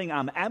 the one thing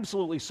I'm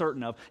absolutely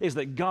certain of, is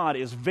that God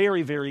is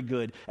very, very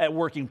good at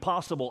working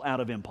possible out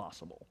of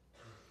impossible.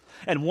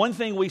 And one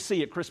thing we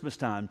see at Christmas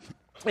time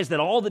is that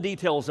all the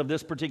details of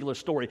this particular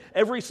story,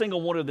 every single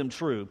one of them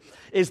true,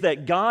 is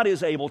that God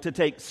is able to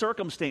take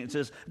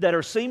circumstances that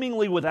are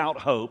seemingly without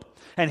hope,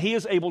 and He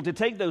is able to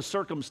take those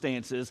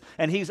circumstances,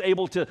 and He's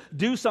able to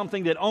do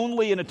something that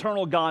only an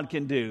eternal God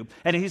can do,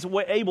 and He's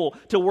able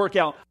to work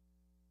out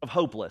of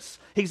hopeless.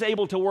 He's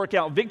able to work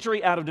out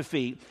victory out of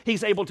defeat.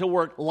 He's able to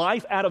work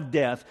life out of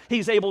death.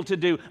 He's able to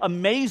do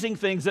amazing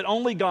things that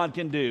only God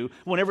can do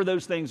whenever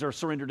those things are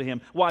surrendered to Him.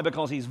 Why?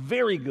 Because He's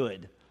very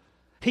good.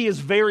 He is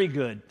very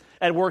good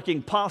at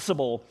working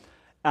possible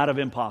out of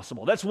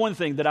impossible. That's one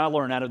thing that I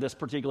learned out of this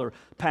particular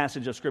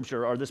passage of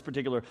Scripture, or this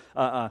particular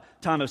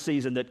time of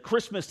season, that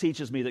Christmas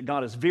teaches me that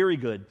God is very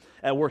good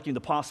at working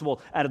the possible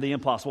out of the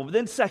impossible. But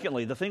then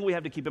secondly, the thing we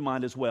have to keep in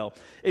mind as well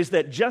is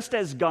that just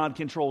as God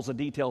controls the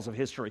details of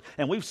history,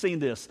 and we've seen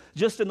this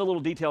just in the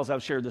little details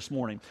I've shared this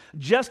morning,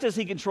 just as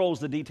He controls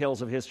the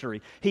details of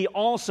history, He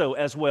also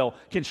as well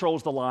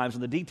controls the lives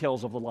and the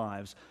details of the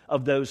lives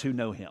of those who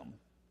know Him.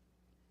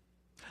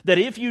 That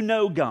if you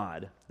know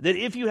God, that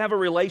if you have a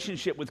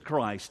relationship with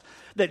Christ,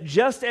 that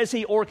just as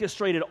He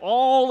orchestrated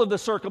all of the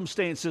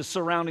circumstances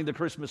surrounding the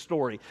Christmas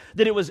story,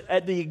 that it was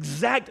at the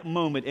exact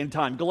moment in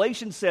time.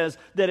 Galatians says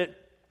that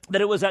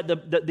it was at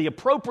the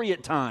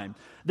appropriate time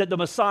that the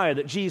Messiah,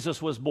 that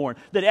Jesus was born.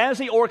 That as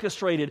He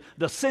orchestrated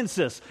the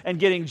census and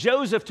getting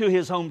Joseph to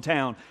his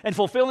hometown and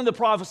fulfilling the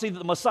prophecy that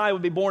the Messiah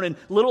would be born in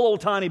little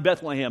old tiny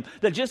Bethlehem,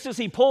 that just as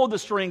He pulled the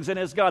strings and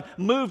as God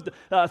moved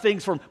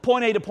things from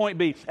point A to point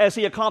B, as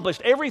He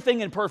accomplished everything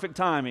in perfect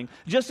timing,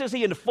 just as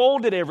He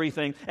unfolded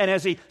everything, and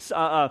as He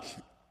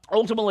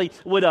ultimately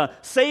would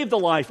save the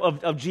life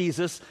of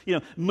Jesus,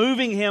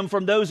 moving Him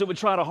from those that would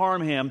try to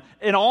harm Him.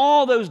 In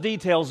all those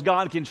details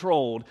God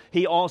controlled,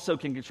 He also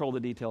can control the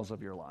details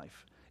of your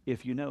life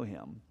if you know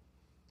Him.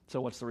 So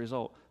what's the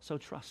result? So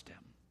trust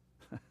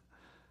Him.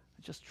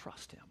 Just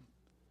trust Him.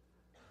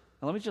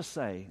 Now let me just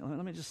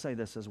say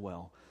this as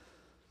well,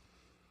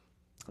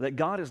 that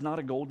God is not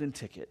a golden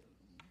ticket,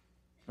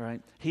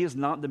 right? He is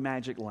not the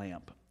magic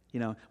lamp.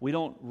 We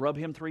don't rub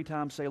Him 3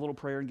 times, say a little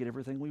prayer, and get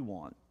everything we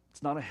want.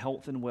 It's not a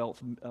health and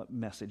wealth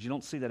message. You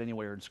don't see that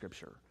anywhere in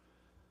Scripture.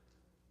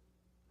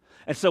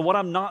 And so what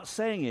I'm not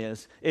saying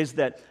is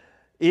that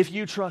if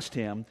you trust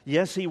Him,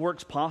 yes, He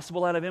works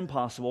possible out of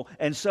impossible,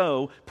 and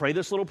so pray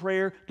this little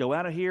prayer, go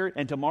out of here,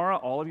 and tomorrow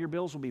all of your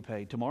bills will be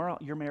paid. Tomorrow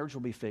your marriage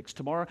will be fixed.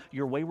 Tomorrow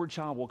your wayward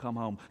child will come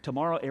home.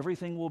 Tomorrow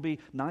everything will be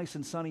nice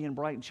and sunny and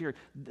bright and cheery.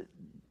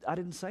 I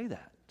didn't say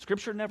that.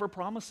 Scripture never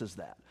promises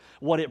that.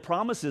 What it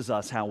promises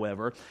us,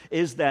 however,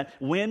 is that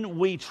when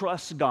we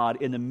trust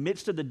God in the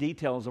midst of the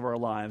details of our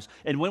lives,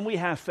 and when we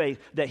have faith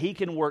that He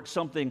can work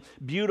something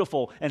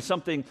beautiful and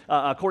something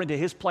according to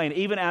His plan,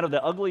 even out of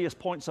the ugliest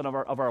points of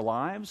our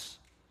lives,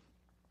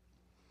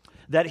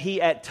 that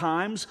He at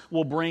times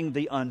will bring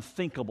the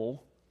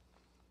unthinkable,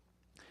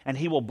 and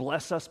He will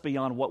bless us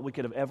beyond what we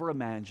could have ever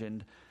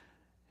imagined.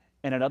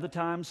 And at other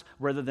times,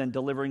 rather than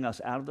delivering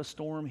us out of the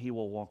storm, He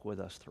will walk with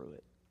us through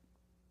it.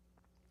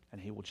 And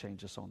He will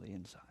change us on the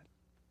inside.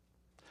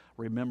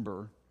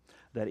 Remember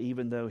that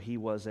even though He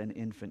was an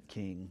infant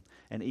king,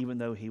 and even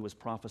though He was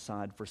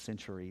prophesied for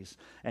centuries,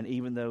 and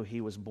even though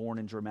He was born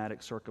in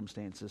dramatic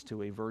circumstances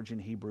to a virgin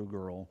Hebrew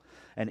girl,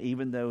 and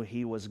even though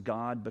He was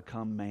God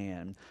become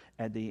man,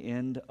 at the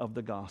end of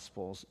the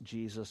Gospels,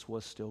 Jesus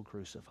was still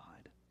crucified.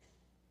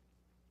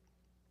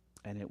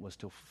 And it was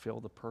to fulfill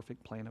the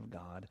perfect plan of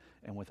God.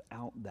 And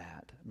without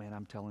that, man,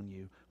 I'm telling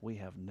you, we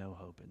have no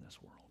hope in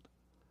this world.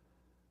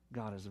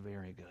 God is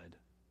very good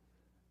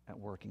at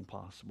working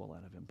possible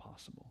out of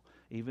impossible.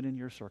 Even in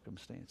your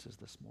circumstances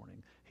this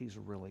morning, He's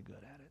really good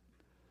at it.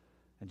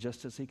 And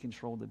just as He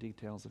controlled the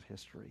details of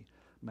history,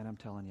 man, I'm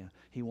telling you,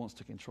 He wants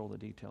to control the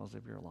details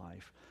of your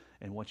life.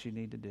 And what you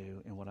need to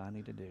do and what I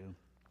need to do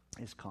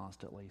is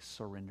constantly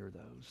surrender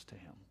those to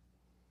Him.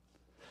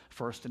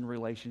 First, in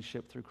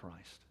relationship through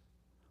Christ.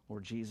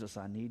 Lord Jesus,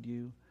 I need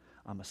you.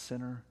 I'm a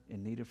sinner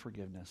in need of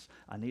forgiveness.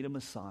 I need a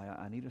Messiah.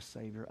 I need a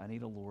Savior. I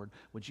need a Lord.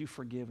 Would you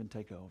forgive and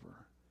take over?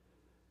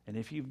 And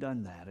if you've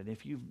done that, and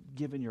if you've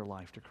given your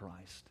life to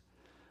Christ,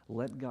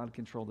 let God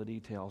control the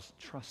details.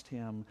 Trust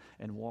Him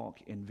and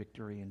walk in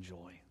victory and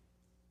joy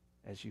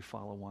as you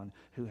follow one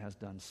who has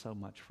done so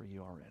much for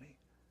you already.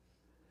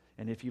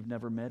 And if you've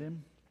never met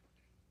Him,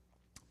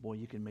 boy,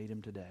 you can meet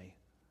Him today.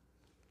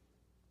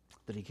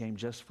 That He came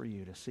just for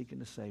you to seek and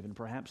to save. And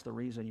perhaps the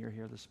reason you're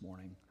here this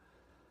morning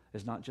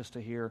is not just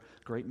to hear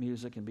great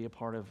music and be a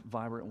part of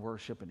vibrant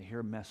worship and to hear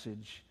a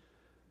message,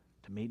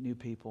 to meet new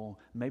people.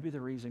 Maybe the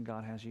reason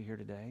God has you here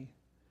today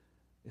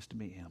is to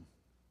meet Him,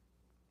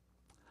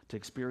 to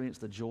experience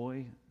the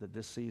joy that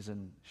this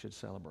season should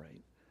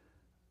celebrate,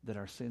 that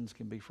our sins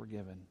can be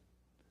forgiven,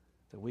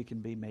 that we can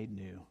be made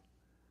new,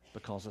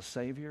 because a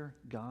Savior,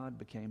 God,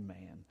 became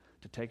man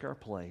to take our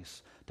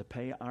place, to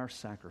pay our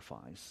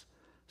sacrifice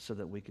so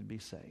that we could be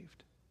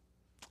saved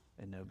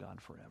and know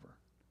God forever.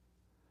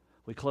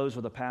 We close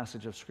with a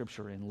passage of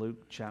Scripture in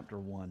Luke chapter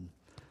 1.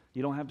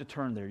 You don't have to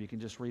turn there. You can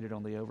just read it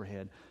on the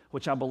overhead,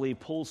 which I believe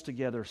pulls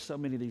together so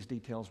many of these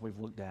details we've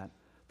looked at.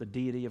 The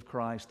deity of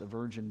Christ, the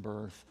virgin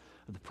birth,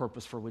 the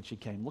purpose for which He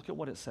came. Look at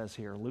what it says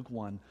here, Luke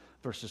 1,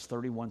 verses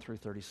 31 through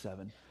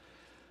 37.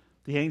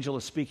 The angel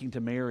is speaking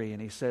to Mary,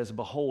 and he says,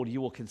 "Behold,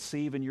 you will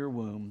conceive in your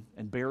womb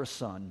and bear a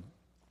son,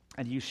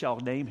 and you shall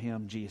name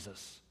him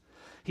Jesus.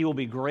 He will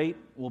be great,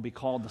 will be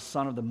called the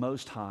Son of the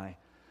Most High.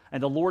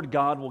 And the Lord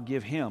God will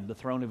give him the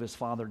throne of his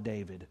father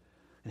David,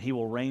 and he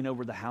will reign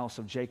over the house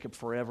of Jacob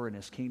forever, and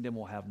his kingdom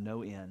will have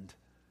no end."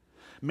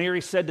 Mary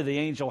said to the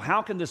angel,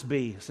 "How can this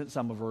be, since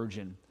I'm a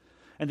virgin?"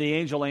 And the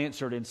angel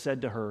answered and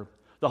said to her,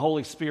 "The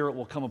Holy Spirit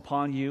will come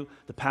upon you,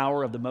 the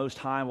power of the Most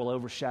High will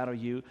overshadow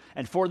you,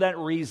 and for that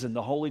reason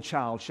the Holy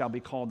Child shall be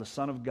called the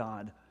Son of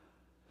God.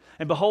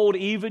 And behold,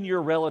 even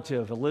your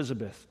relative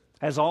Elizabeth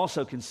has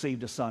also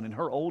conceived a son in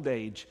her old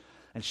age,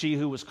 and she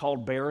who was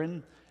called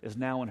barren is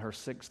now in her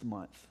 6th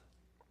month.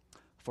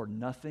 For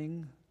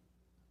nothing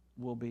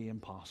will be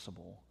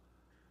impossible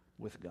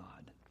with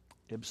God."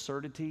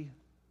 Absurdity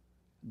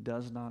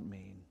does not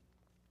mean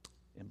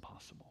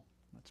impossible.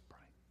 Let's pray.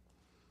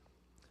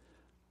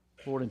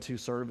 Lord, in 2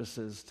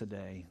 services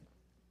today,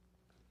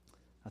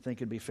 I think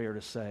it'd be fair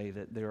to say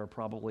that there are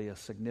probably a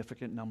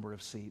significant number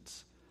of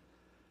seats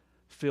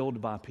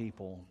filled by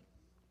people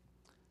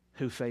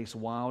who face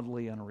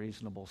wildly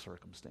unreasonable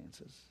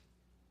circumstances.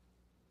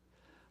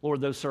 Lord,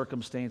 those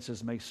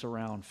circumstances may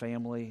surround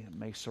family,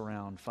 may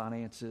surround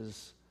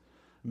finances,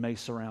 may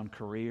surround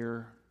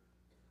career,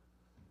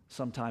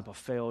 some type of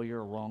failure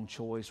or wrong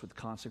choice with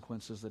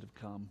consequences that have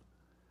come.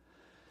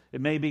 It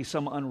may be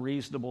some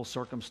unreasonable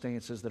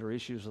circumstances that are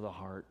issues of the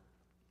heart,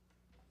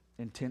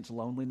 intense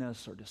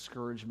loneliness or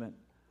discouragement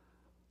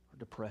or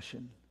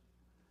depression.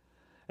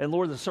 And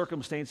Lord, the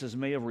circumstances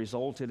may have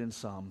resulted in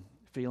some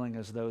feeling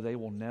as though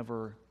they'll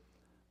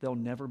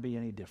never be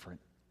any different.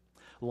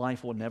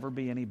 Life will never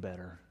be any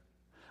better.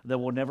 There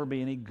will never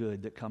be any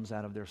good that comes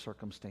out of their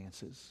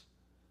circumstances.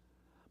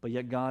 But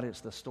yet, God,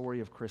 it's the story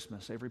of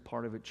Christmas, every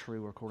part of it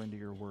true according to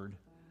your word,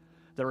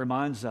 that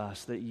reminds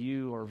us that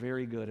you are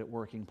very good at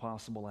working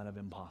possible out of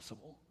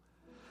impossible.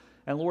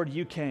 And Lord,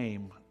 you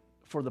came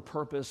for the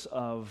purpose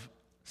of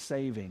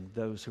saving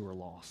those who are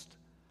lost,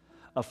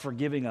 of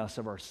forgiving us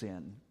of our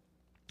sin,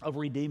 of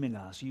redeeming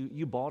us.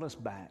 You bought us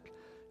back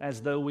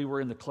as though we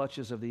were in the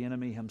clutches of the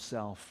enemy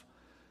himself.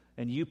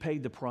 And you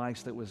paid the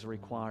price that was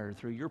required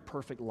through your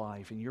perfect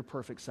life and your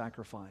perfect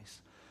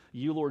sacrifice.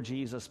 You, Lord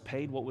Jesus,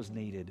 paid what was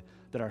needed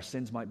that our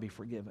sins might be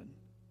forgiven.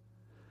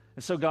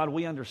 And so, God,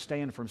 we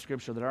understand from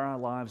Scripture that our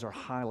lives are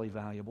highly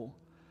valuable.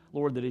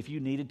 Lord, that if you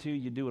needed to,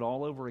 you'd do it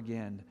all over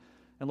again.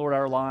 And Lord,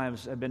 our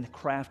lives have been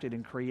crafted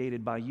and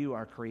created by you,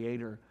 our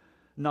Creator.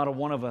 Not a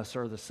one of us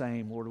are the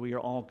same, Lord. We are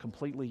all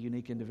completely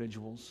unique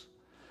individuals.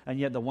 And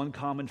yet the one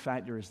common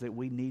factor is that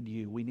we need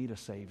you. We need a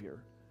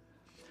Savior.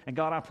 And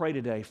God, I pray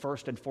today,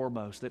 first and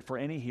foremost, that for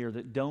any here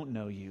that don't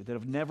know you, that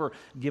have never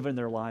given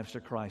their lives to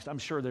Christ, I'm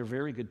sure they're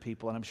very good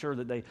people, and I'm sure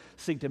that they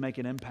seek to make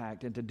an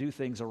impact and to do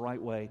things the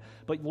right way.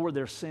 But Lord,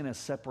 their sin has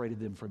separated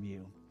them from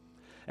you.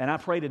 And I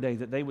pray today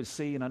that they would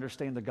see and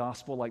understand the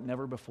gospel like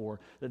never before,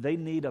 that they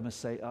need a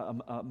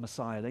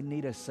Messiah, they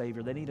need a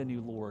Savior, they need a new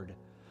Lord.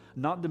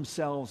 Not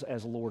themselves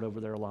as Lord over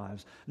their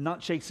lives, not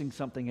chasing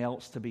something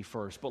else to be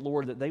first, but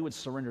Lord, that they would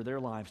surrender their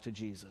lives to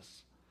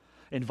Jesus.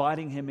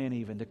 Inviting him in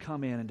even to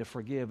come in and to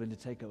forgive and to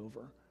take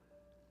over.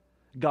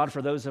 God,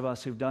 for those of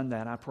us who've done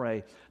that, I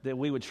pray that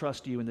we would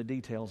trust you in the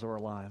details of our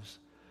lives.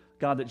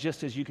 God, that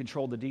just as you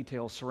control the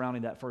details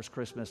surrounding that first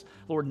Christmas,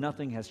 Lord,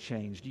 nothing has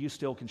changed. You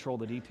still control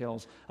the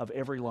details of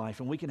every life.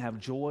 And we can have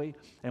joy,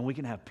 and we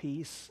can have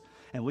peace,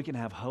 and we can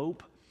have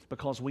hope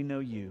because we know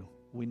you,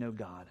 we know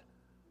God.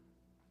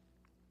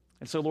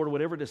 And so, Lord,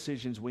 whatever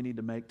decisions we need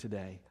to make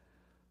today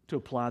to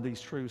apply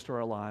these truths to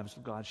our lives,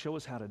 God, show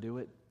us how to do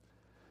it.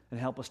 and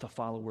help us to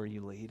follow where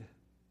you lead.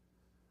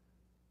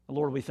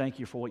 Lord, we thank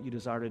you for what you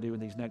desire to do in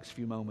these next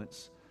few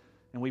moments.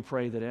 And we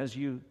pray that as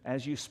you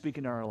speak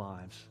into our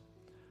lives,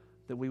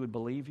 that we would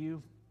believe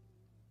you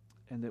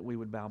and that we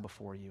would bow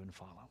before you and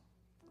follow.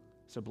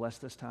 So bless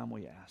this time,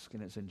 we ask.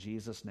 And it's in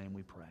Jesus' name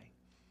we pray.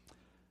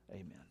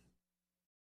 Amen.